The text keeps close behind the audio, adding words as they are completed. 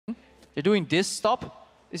They're doing this stop.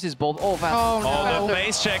 This is bold. Oh, man. Oh, the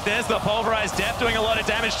face check. There's the pulverized depth doing a lot of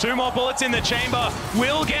damage. 2 more bullets in the chamber.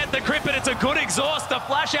 Will get the crit, but it's a good exhaust to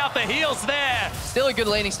flash out the heals there. Still a good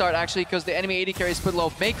laning start, actually, because the enemy AD carry is put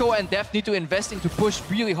low. Mako and Deft need to invest into push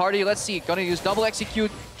really hard here. Let's see. Gonna use double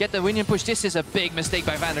execute, get the Winion push. This is a big mistake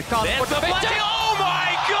by Vander. There's the flash. Oh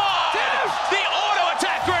my god! The auto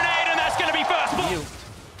attack grenade, and that's gonna be first blood.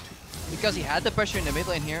 Because he had the pressure in the mid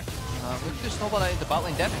lane here. Look at the snowball in the bot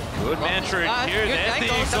lane depth. Good mantra here. There's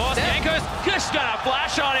the exhaust. Yanko's just gonna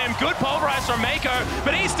flash on him. Good pulverize from Mako,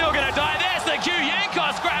 but he's still gonna die. There's the Q.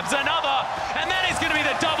 Yankos grabs another, and that is gonna be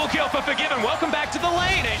the double kill for Forgiven. Welcome back to the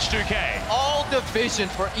lane, H2K. All the vision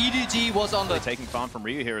for EDG was on the... Taking farm from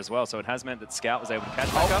Ryu here as well, so it has meant that Scout was able to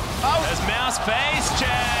catch back up. As Mouse face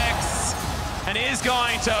checks, and is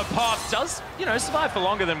going to pop. Does, survive for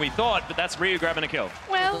longer than we thought, but that's Ryu grabbing a kill.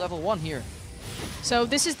 Well, level 1 here. So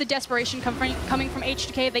this is the desperation coming from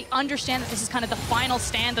H2K. They understand that this is kind of the final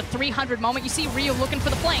stand, the 300 moment. You see Ryu looking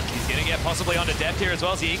for the flank. He's going to get possibly onto depth here as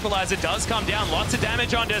well as the equalizer does come down. Lots of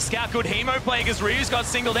damage onto Scout. Good hemo playing as Ryu's got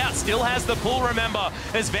singled out. Still has the pull, remember,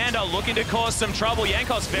 as Vander looking to cause some trouble.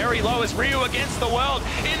 Yankos very low as Ryu against the world.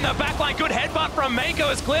 In the backline, good headbutt from Mako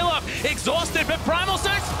as Clearlove exhausted, but Primal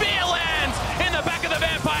Surge spear lands in the back of the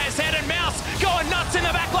Vampire's head, and Mouse going nuts in the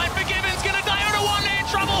backline. Forgiven's going to die on a one-man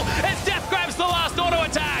trouble as Death grabs the last auto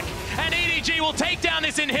attack, and EDG will take down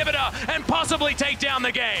this inhibitor and possibly take down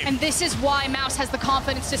the game. And this is why Mouse has the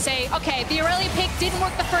confidence to say, okay, the Aurelia pick didn't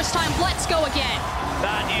work the first time, let's go again.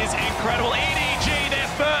 That is incredible. EDG, their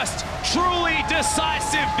first truly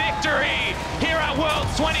decisive victory here at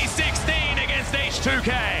Worlds 2016 against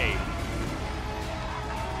H2K.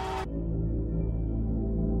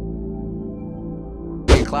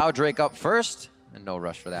 Cloud Drake up first, and no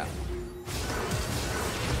rush for that.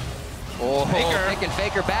 Oh,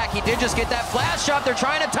 Faker back. He did just get that flash shot. They're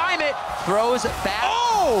trying to time it. Throws back.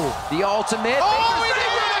 Oh! The ultimate.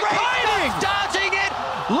 Dodging it.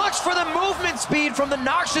 Looks for the movement speed from the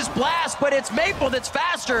Noxious Blast, but it's Maple that's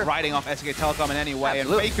faster. Riding off SK Telecom in any way,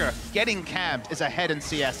 Absolutely. and Faker getting camped is ahead in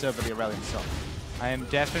CS over the Aurelion himself. I am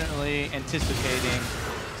definitely anticipating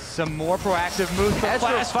some more proactive moves.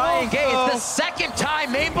 Petrifying Gate. It's the second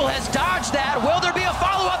time Maple has dodged that. Will there be a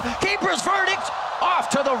follow-up? Keeper's verdict.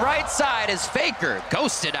 Off to the right side as Faker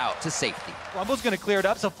ghosted out to safety. Rumble's going to clear it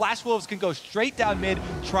up, so Flash Wolves can go straight down mid,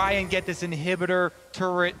 try and get this inhibitor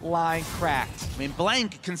turret line cracked. I mean,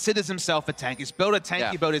 Blank considers himself a tank. He's built a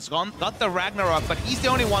tanky build. He's got the Ragnarok, but he's the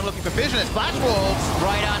only one looking for vision. It's Flash Wolves.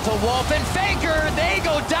 Right onto Wolf and Faker. They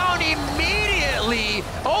go down immediately,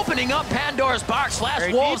 opening up Pandora's box.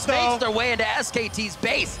 Flash Wolves makes their way into SKT's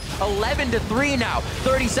base. 11-3 now.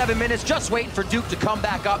 37 minutes, just waiting for Duke to come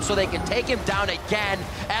back up so they can take him down again.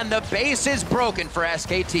 And the base is broken for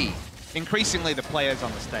SKT. Increasingly, the players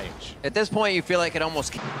on the stage. At this point, you feel like it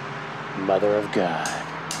almost Mother of God.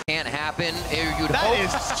 can't happen. You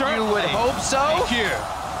would hope so. Thank you.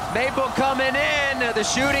 Maple coming in. The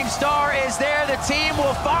shooting star is there. The team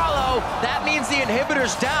will follow. That means the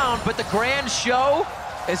inhibitor's down, but the grand show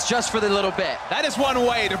is just for the little bit. That is one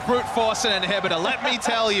way to brute force an inhibitor, let me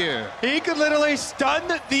tell you. He could literally stun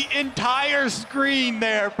the entire screen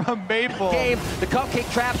there from Maple. The cupcake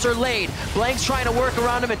traps are laid. Blank's trying to work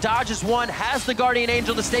around him and dodges one. Has the Guardian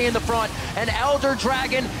Angel to stay in the front. An Elder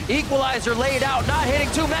Dragon equalizer laid out, not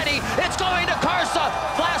hitting too many. It's going to Karsa.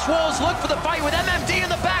 Flash Wolves look for the fight with MMD in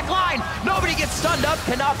the back line. Nobody gets stunned up,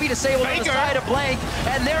 cannot be disabled on the side of Blank.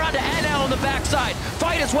 And they're onto NL on the backside.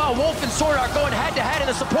 Fight as well. Wolf and Sword are going head to head in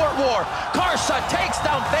the support war. Karsa takes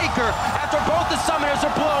down Faker after both the summoners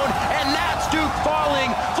are blown, and that's Duke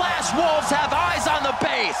falling. Flash Wolves have eyes on the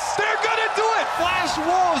base. They're gonna do it! Flash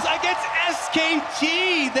Wolves against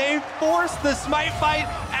SKT. They forced the smite fight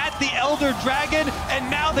at the Elder Dragon,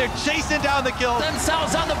 and now they're chasing down the kills.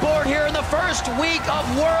 Themselves on the board here in the first week of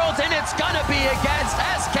Worlds, and it's gonna be against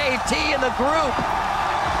SKT in the group.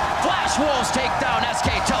 Flash Wolves take down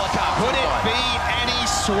SK Telecom. Could it be any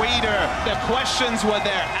sweeter? The questions were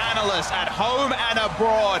there. Analysts at home and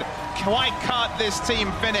abroad. Why can't this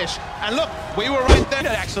team finish? And look, we were right there.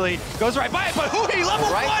 It actually goes right by it, but Huhi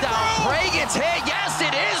level right 1 down. Rome! Prey gets hit. Yes,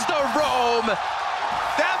 it is the Rome.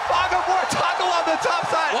 That Fogavore toggle on the top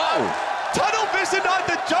side. Whoa. Tunnel vision on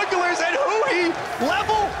the jugglers, and Huhi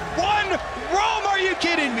level 1 Rome. Are you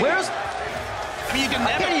kidding me? I mean, you can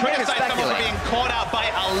never criticize someone for being caught out by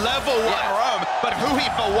a level 1 Rome, but Huhi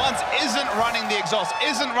for once isn't running the exhaust,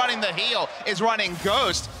 isn't running the heal, is running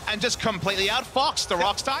Ghost, and just completely outfoxed the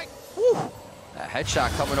Rocks Titan. A headshot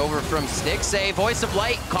coming over from Stixxay. Voice of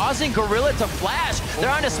Light causing Gorilla to flash. They're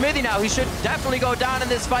on to Smithy now. He should definitely go down in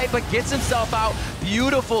this fight, but gets himself out.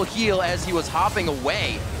 Beautiful heal as he was hopping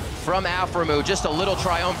away from Aframu, just a little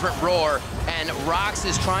triumphant roar, and Rox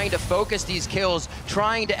is trying to focus these kills,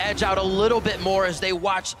 trying to edge out a little bit more as they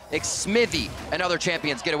watch Smithy and other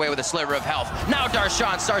champions get away with a sliver of health. Now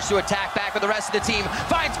Darshan starts to attack back with the rest of the team,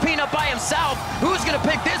 finds Peanut by himself. Who's gonna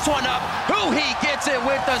pick this one up? Who he gets it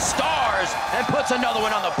with the stars and puts another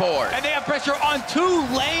one on the board. And they have pressure on 2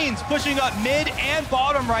 lanes, pushing up mid and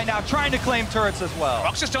bottom right now, trying to claim turrets as well.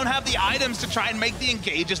 Rox just don't have the items to try and make the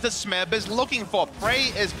engages that Smeb is looking for.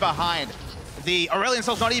 Prey is behind. The Aurelion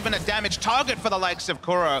Soul's not even a damage target for the likes of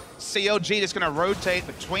Kuro. CLG just gonna rotate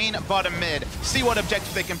between bottom mid, see what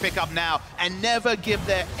objective they can pick up now, and never give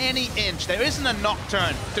there any inch. There isn't a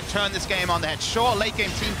Nocturne to turn this game on the head. Sure, late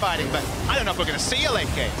game team fighting, but I don't know if we're gonna see a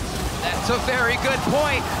late game. That's a very good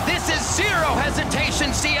point. This is zero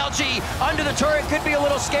hesitation, CLG. Under the turret could be a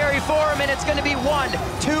little scary for him, and it's gonna be 1,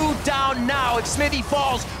 2 down now. If Smithy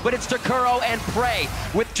falls, but it's Takuro and Prey.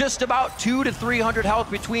 With just about 200 to 300 health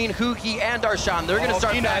between Huki and Darshan. They're gonna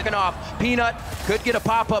start backing off. Peanut could get a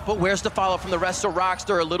pop-up, but where's the follow from the rest of Rox?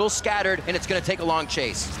 They're a little scattered, and it's gonna take a long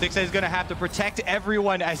chase. Stixxay is gonna have to protect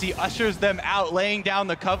everyone as he ushers them out, laying down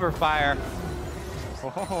the cover fire.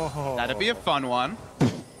 That'd be a fun one.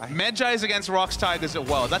 Medjai's against Rox Tigers at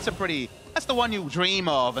World. That's the one you dream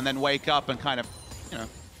of and then wake up and kind of, you know,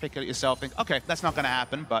 pick at yourself, think, okay, that's not gonna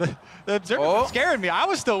happen, but. The observer scared me. I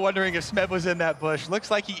was still wondering if Smeb was in that bush. Looks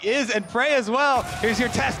like he is, and Prey as well. Here's your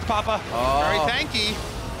test, Papa. Very thanky.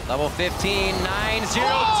 Level 15, 902,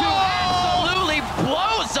 absolutely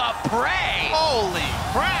blows up Prey. Holy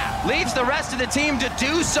crap. Leads the rest of the team to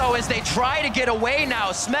do so as they try to get away now.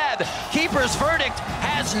 Smeb, Keeper's Verdict,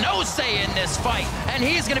 has no say in this fight, and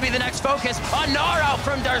he's gonna be the next focus. A Gnar out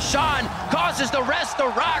from Darshan causes the rest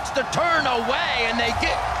of Rox to turn away, and they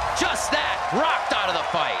get just that, rocked out of the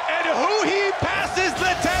fight. And he passes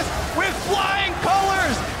the test with flying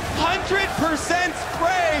colors. 100%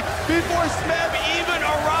 spray before Smeb even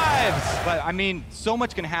arrives. But I mean, so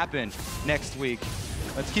much can happen next week.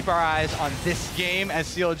 Let's keep our eyes on this game as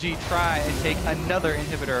CLG try and take another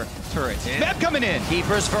inhibitor turret. Smeb coming in.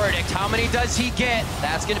 Keeper's Verdict. How many does he get?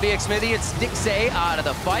 That's going to be Smithy and Stixxay out of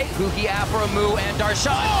the fight. Huki, Aframu, and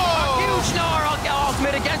Darshan. A huge Gnar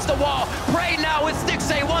ultimate against the wall. Prey now with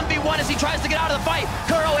Stixxay 1v1 as he tries to get out of the fight.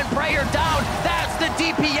 Kuro and Prey are down. That's the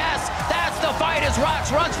DPS. That's the fight as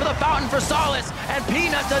Rox runs for the fountain for solace. And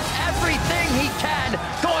Peanut does everything he can,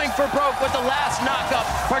 going for broke with the last knockup.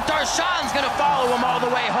 But Darshan's going to follow him all the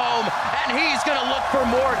way home, and he's going to look for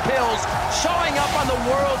more kills, showing up on the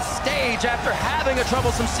world stage after having a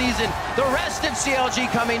troublesome season. The rest of CLG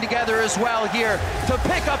coming together as well here to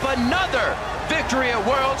pick up another victory at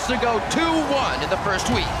Worlds to go 2-1 in the first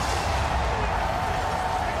week.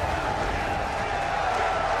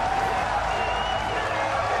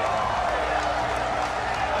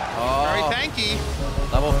 Very thanky.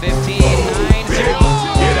 Level 15,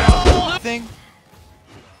 9-0. Thing.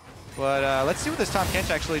 But let's see what this Tahm Kench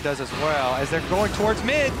actually does as well, as they're going towards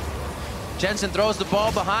mid. Jensen throws the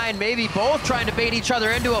ball behind, maybe both trying to bait each other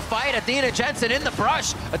into a fight. Athena, Jensen in the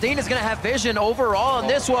brush. Athena's gonna have vision overall in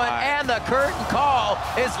this one, and the curtain call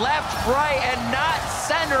is left, right, and not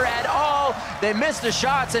center at all. They missed the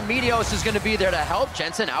shots, and Meteos is gonna be there to help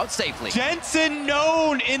Jensen out safely. Jensen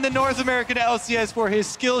known in the North American LCS for his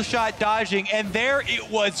skill shot dodging, and there it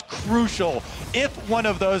was crucial. If one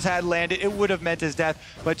of those had landed, it would have meant his death,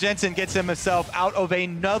 but Jensen gets himself out of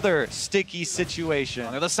another sticky situation.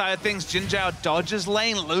 On the other side of things, Jinzhao dodges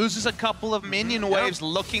lane, loses a couple of minion waves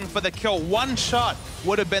looking for the kill. One shot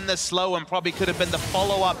would have been the slow and probably could have been the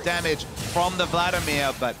follow-up damage from the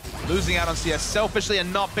Vladimir, but losing out on CS selfishly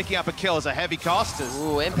and not picking up a kill is a heavy cost.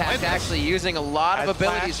 Ooh, Impact actually using a lot of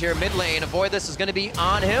abilities here mid lane. Avoid this is going to be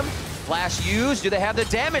on him. Flash used. Do they have the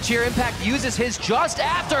damage here? Impact uses his just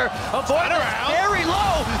after. Avoid it very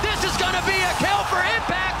low. This is going to be a kill for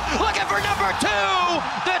Impact. Looking for number 2.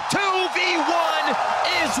 The 2v1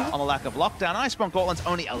 is on the lack of lockdown. Iceborne Gauntlet's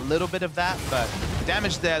only a little bit of that, but the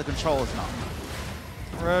damage there, the control is not.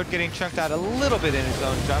 Road getting chunked out a little bit in his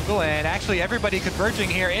own jungle, and actually everybody converging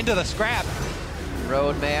here into the scrap.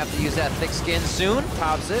 Road may have to use that thick skin soon.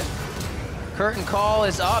 Pops it. Curtain call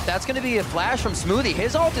is up. That's going to be a flash from Smoothie.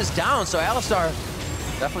 His ult is down, so Alistar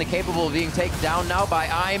definitely capable of being taken down now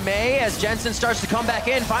by May as Jensen starts to come back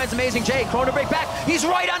in, finds Amazing J. Chrono break back. He's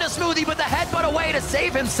right onto Smoothie, but the headbutt away to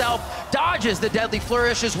save himself. Dodges the deadly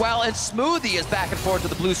flourish as well, and Smoothie is back and forth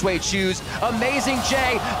with the blue suede shoes. Amazing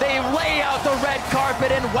J, they lay out the red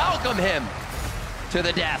carpet and welcome him to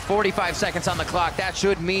the death. 45 seconds on the clock. That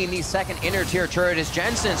should mean the second inner tier turret is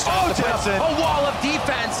Jensen. Oh, Jensen! A wall of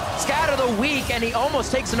defense. Scatter the weak, and he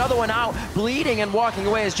almost takes another one out. Bleeding and walking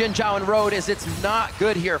away as Jin Zhao and Road is it's not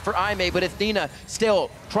good here for Aimee, but Athena still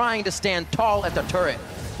trying to stand tall at the turret.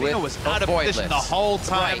 Athena was out of position the whole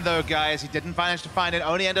time, though, guys. He didn't manage to find it,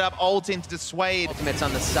 only ended up ulting to dissuade. Ultimate's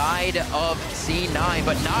on the side of C9,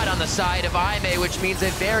 but not on the side of Aimee, which means a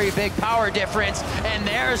very big power difference, and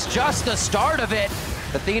there's just the start of it.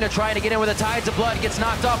 Athena trying to get in with the Tides of Blood, gets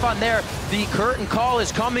knocked off on there. The curtain call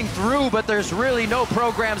is coming through, but there's really no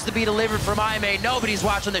programs to be delivered from Aimee. Nobody's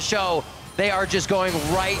watching the show. They are just going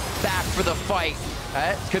right back for the fight.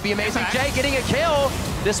 Could be amazing. Jay getting a kill.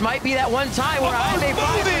 This might be that one time where Aimee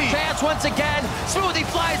finds a chance once again. Smoothie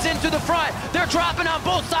flies into the front. They're dropping on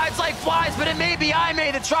both sides like flies, but it may be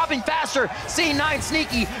Aimee that's dropping faster. C9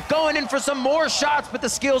 sneaky, going in for some more shots, but the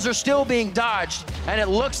skills are still being dodged. And it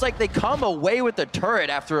looks like they come away with the turret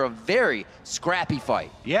after a very scrappy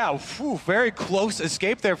fight. Yeah, very close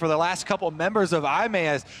escape there for the last couple members of Aimee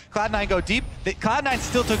as Cloud9 go deep. Cloud9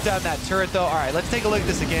 still took down that turret, though. All right, let's take a look at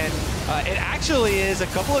this again. It actually is a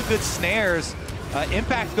couple of good snares.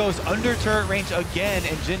 Impact goes under turret range again,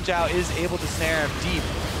 and Jin Zhao is able to snare him deep.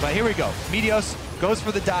 But here we go. Meteos goes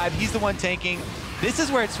for the dive. He's the one tanking. This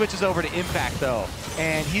is where it switches over to Impact, though.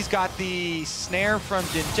 And he's got the snare from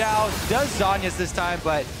Jin Zhao. Does Zhonya's this time,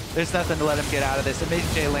 but there's nothing to let him get out of this.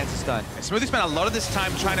 Amazing J lands a stun. Smoothie spent a lot of this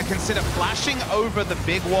time trying to consider flashing over the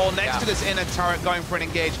big wall next to this inner turret, going for an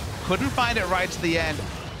engage. Couldn't find it right to the end.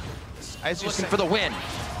 As Looking for the win.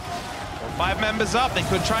 5 members up, they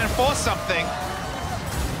could try and force something.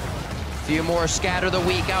 Few more scatter the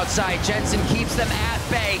weak outside. Jensen keeps them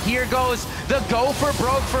at bay. Here goes the go for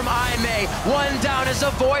broke from Aimee. One down as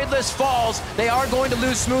a Voidless falls. They are going to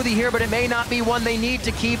lose Smoothie here, but it may not be one they need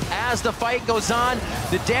to keep as the fight goes on.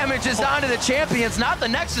 The damage is on to the champions, not the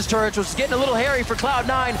Nexus turret, which is getting a little hairy for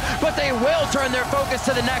Cloud9, but they will turn their focus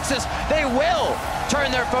to the Nexus. They will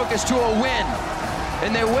turn their focus to a win,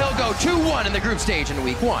 and they will go 2-1 in the group stage in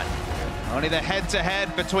week 1. Only the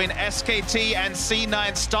head-to-head between SKT and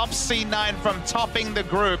C9 stops C9 from topping the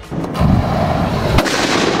group.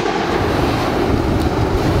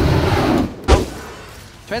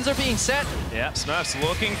 Trends are being set. Yeah, Smurf's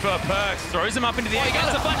looking for Perks, throws him up into the air,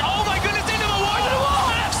 gets the flash. Oh my goodness, into the wall!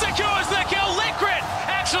 Smurf secures the kill. Liquid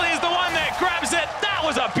actually is the one that grabs it. That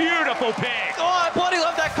was a beautiful pick. Oh, I bloody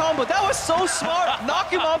love that combo. That was so smart. Knock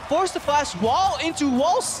him out, force the flash, wall into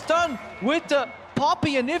wall stun with the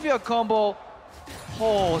Poppy and Nivea combo.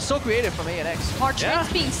 Oh, so creative from ANX. Are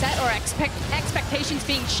trends being set or expectations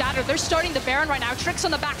being shattered? They're starting the Baron right now. Trick's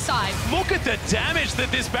on the backside. Look at the damage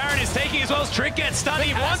that this Baron is taking as well as Trick gets stunned.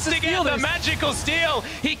 He wants to get the magical steal.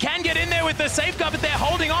 He can get in there with the safeguard, but they're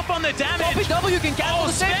holding off on the damage. W can cancel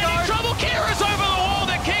the safeguard. Trouble. Kira's over the wall.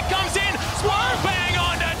 The kick comes in. Swarm bang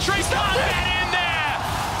onto Trick. Can't get in there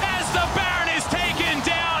as the Baron is taken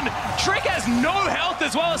down. Trick has no health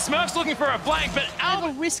as well as Smurf's looking for a flank, but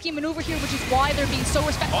A risky maneuver here, which is why they're being so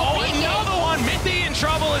respectful. Oh, another one! Mithy in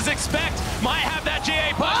trouble as expect. Might have that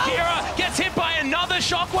GA push. Kira gets hit by another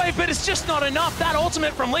shockwave, but it's just not enough. That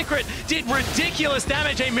ultimate from Liquid did ridiculous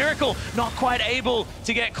damage. A Miracle not quite able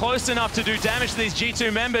to get close enough to do damage to these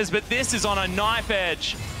G2 members, but this is on a knife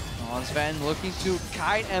edge. Sven looking to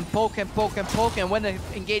kite and poke and poke and poke, and when the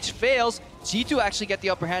engage fails, G2 actually get the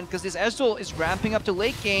upper hand because this Ezreal is ramping up to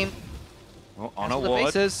late game. Well, on a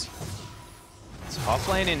ward. This top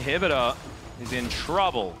lane inhibitor is in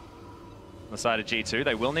trouble on the side of G2.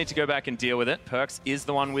 They will need to go back and deal with it. Perks is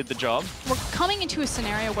the one with the job. We're coming into a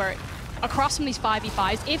scenario where across from these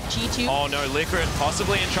 5v5s, if G2... Oh no, Liquid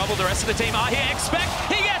possibly in trouble. The rest of the team are here. Expect,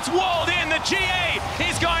 he gets walled in. The GA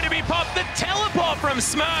is going to be popped. The teleport from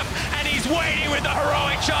Smurf, and he's waiting with the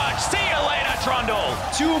heroic charge. See you later, Trundle.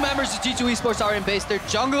 2 members of G2 Esports are in base. Their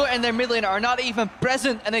jungler and their mid laner are not even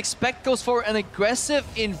present, and Expect goes for an aggressive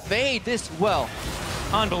invade this well.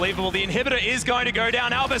 Unbelievable. The inhibitor is going to go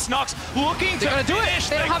down. Albus Nox looking to finish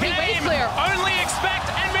the game. Only Expect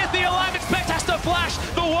and Mithy alive. Expect has to flash.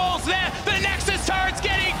 The wall's there. The Nexus turret's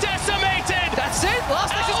getting decimated. That's it.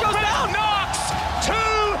 Last Nexus goes down. Nox, 2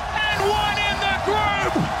 and 1 in the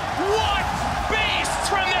group. What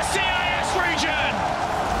beasts from the CIS region.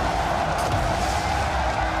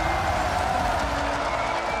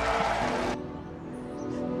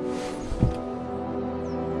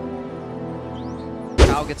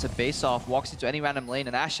 Gets a base off, walks into any random lane,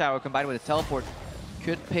 and Ash Shower combined with a teleport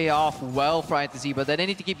could pay off well for INTZ, but they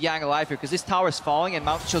need to keep Yang alive here because this tower is falling and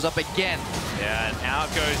Mountain shows up again. Yeah, and out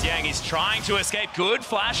goes Yang. He's trying to escape. Good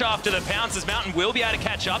flash after the pounce as Mountain will be able to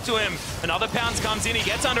catch up to him. Another pounce comes in. He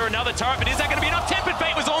gets under another turret, but is that going to be enough? Tempered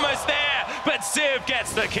Fate was almost there, but Ziv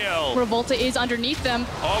gets the kill. Revolta is underneath them.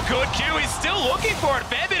 Oh, good Q. He's still looking for it.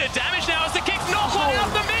 Fair bit of damage now as the kicks knock one out.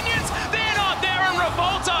 The minions, they're not there, and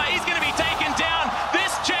Revolta is going to be taken down.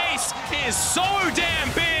 This chase is so damn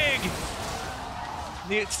big.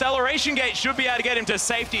 The acceleration gate should be able to get him to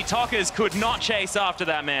safety. Talkers could not chase after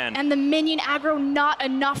that man. And the minion aggro not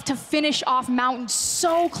enough to finish off Mountain.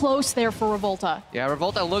 So close there for Revolta. Yeah,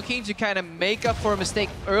 Revolta looking to kind of make up for a mistake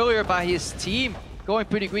earlier by his team. Going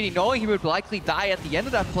pretty greedy, knowing he would likely die at the end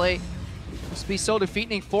of that play. This would be so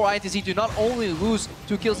defeating for INTZ to not only lose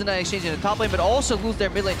 2 kills in that exchange in the top lane, but also lose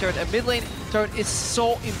their mid lane turret. A mid lane turret is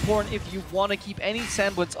so important if you want to keep any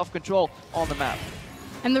semblance of control on the map.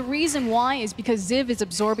 And the reason why is because Ziv is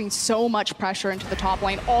absorbing so much pressure into the top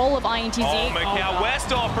lane. All of INTZ. Oh, Macau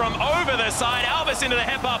Westor from over the side. Albus into the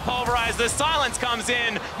Hepar pulverized. The silence comes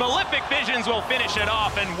in. Malefic Visions will finish it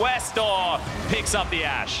off, and Westor picks up the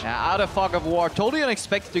Ash. Yeah, out of Fog of War. Totally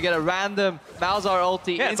unexpected to get a random Malzahar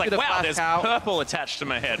ulti Yeah, into it's like, the wow, flash there's cow. purple attached to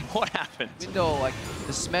my head. What happened? Window, like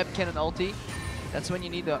the Smeb cannon ulti. That's when you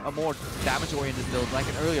need a more damage-oriented build, like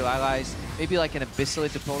an earlier allies, maybe like an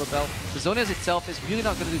Abyssalated Protobell. The Zonias itself is really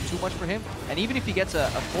not going to do too much for him, and even if he gets a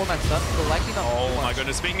 4-man stun, he'll likely not. Oh my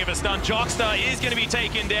goodness, speaking of a stun, Jockstar is going to be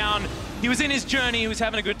taken down. He was in his journey, he was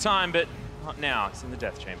having a good time, but not now. He's in the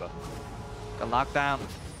death chamber. Got locked down.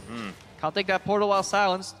 Can't take that portal while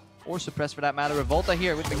silenced, or suppressed for that matter. Revolta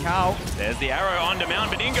here with the cow. There's the arrow on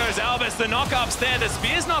Mount, but in goes Albus. The knock-up's there. The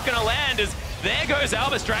spear's not going to land as there goes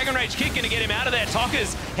Albus. Dragon Rage kick going to get him out of there.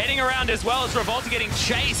 Tokker's heading around as well as Revolta getting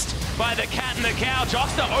chased by the cat and the cow.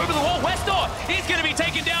 Jockstar over the wall. Westor is going to be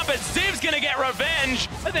taken down, but Ziv's going to get revenge.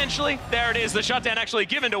 Eventually, there it is. The shutdown actually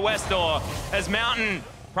given to Westor as Mountain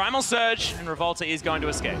Primal Surge and Revolta is going to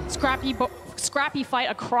escape. Scrappy fight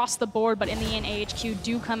across the board, but in the end, AHQ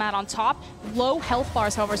do come out on top. Low health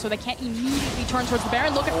bars, however, so they can't immediately turn towards the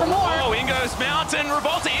Baron, looking for more. Oh, in goes Mountain.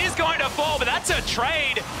 Revolta is going to fall, but that's a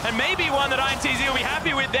trade, and maybe one that INTZ will be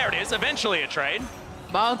happy with. There it is, eventually a trade.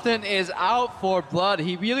 Mountain is out for blood.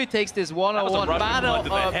 He really takes this one-on-one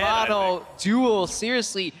battle duel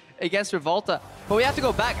seriously against Revolta. But we have to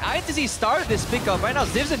go back. INTZ started this pickup. Right now,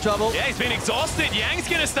 Ziv's in trouble. Yeah, he's been exhausted. Yang's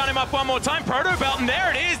going to stun him up one more time. Proto Belt, and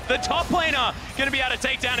there it is. The top laner going to be able to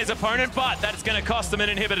take down his opponent, but that's going to cost him an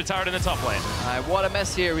inhibitor turret in the top lane. All right, what a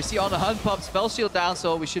mess here. We see On the Hunt pump spell shield down,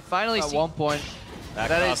 so we should finally see at one point.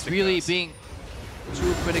 That is really being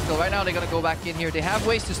too critical. Right now, they're going to go back in here. They have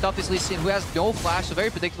ways to stop this Lee Sin, who has no flash, so very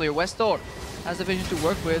predictable here. Westor has the vision to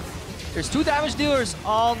work with. There's 2 damage dealers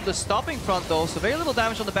on the stopping front, though, so very little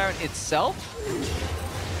damage on the Baron itself.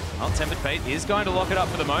 Well, Tempered Fate is going to lock it up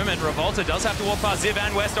for the moment. Revolta does have to walk past Ziv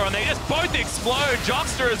and Westor, and they just both explode.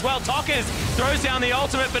 Jockster as well. Tokkers throws down the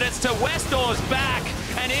ultimate, but it's to Westor's back,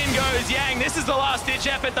 and in goes Yang. This is the last-ditch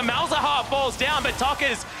effort. The Malzahar falls down, but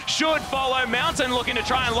Tokkers should follow. Mountain looking to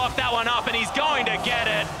try and lock that one up, and he's going to get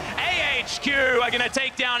it. AHQ are going to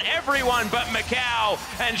take down everyone but Macau,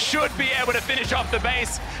 and should be able to finish off the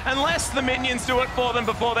base, unless the minions do it for them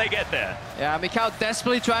before they get there. Yeah, Macau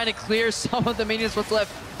desperately trying to clear some of the minions what's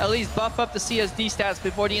left. At least buff up the CSD stats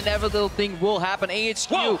before the inevitable thing will happen.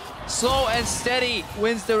 AHQ, slow and steady,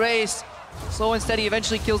 wins the race. Slow and steady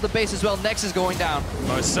eventually kills the base as well. Nex is going down.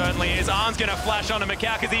 Most certainly is. Arm's going to flash onto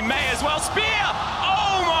Macau because he may as well. Spear!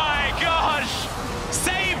 Oh my gosh!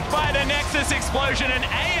 Saved by the Nexus explosion, and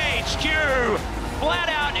AHQ flat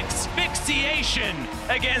out asphyxiation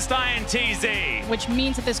against INTZ. Which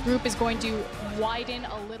means that this group is going to widen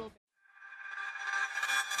a little bit.